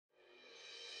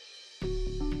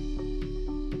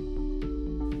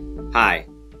Hi,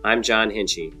 I'm John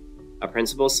Hinchy, a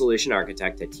Principal Solution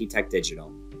Architect at TTEC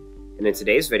Digital, and in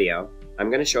today's video, I'm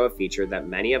going to show a feature that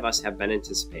many of us have been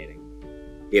anticipating: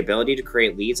 the ability to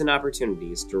create leads and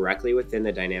opportunities directly within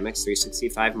the Dynamics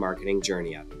 365 Marketing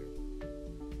Journey Editor.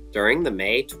 During the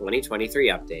May 2023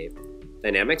 update,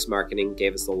 Dynamics Marketing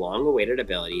gave us the long-awaited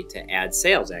ability to add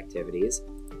sales activities,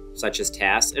 such as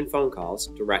tasks and phone calls,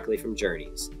 directly from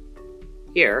journeys.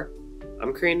 Here,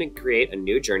 I'm going to create a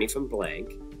new journey from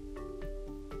blank.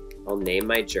 I'll name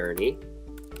my journey.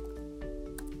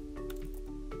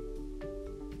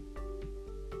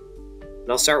 And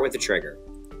I'll start with the trigger.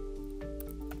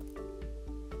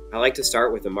 I like to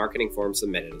start with the marketing form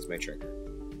submitted as my trigger.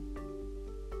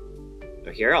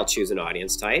 Now here I'll choose an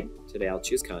audience type. Today I'll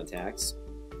choose contacts,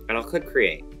 and I'll click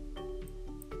create.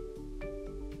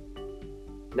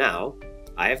 Now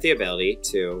I have the ability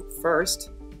to first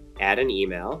add an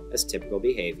email as typical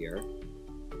behavior,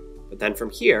 but then from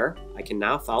here I can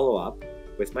now follow up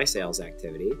with my sales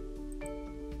activity.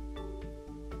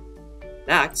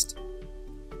 Next,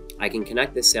 I can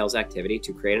connect this sales activity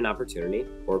to create an opportunity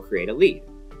or create a lead.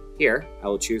 Here, I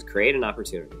will choose create an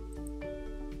opportunity.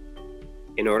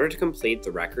 In order to complete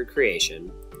the record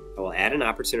creation, I will add an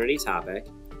opportunity topic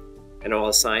and I will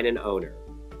assign an owner.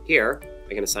 Here,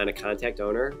 I can assign a contact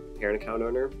owner, parent account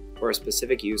owner, or a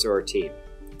specific user or team.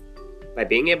 By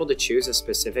being able to choose a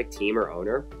specific team or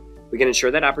owner, we can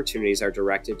ensure that opportunities are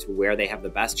directed to where they have the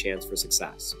best chance for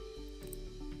success.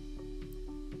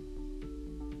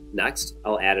 Next,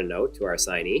 I'll add a note to our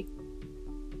assignee.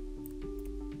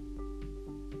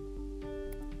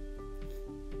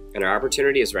 And our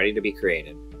opportunity is ready to be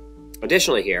created.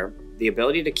 Additionally here, the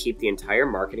ability to keep the entire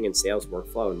marketing and sales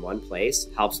workflow in one place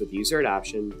helps with user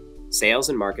adoption, sales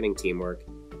and marketing teamwork,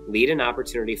 lead and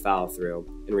opportunity follow-through,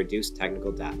 and reduce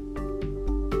technical debt.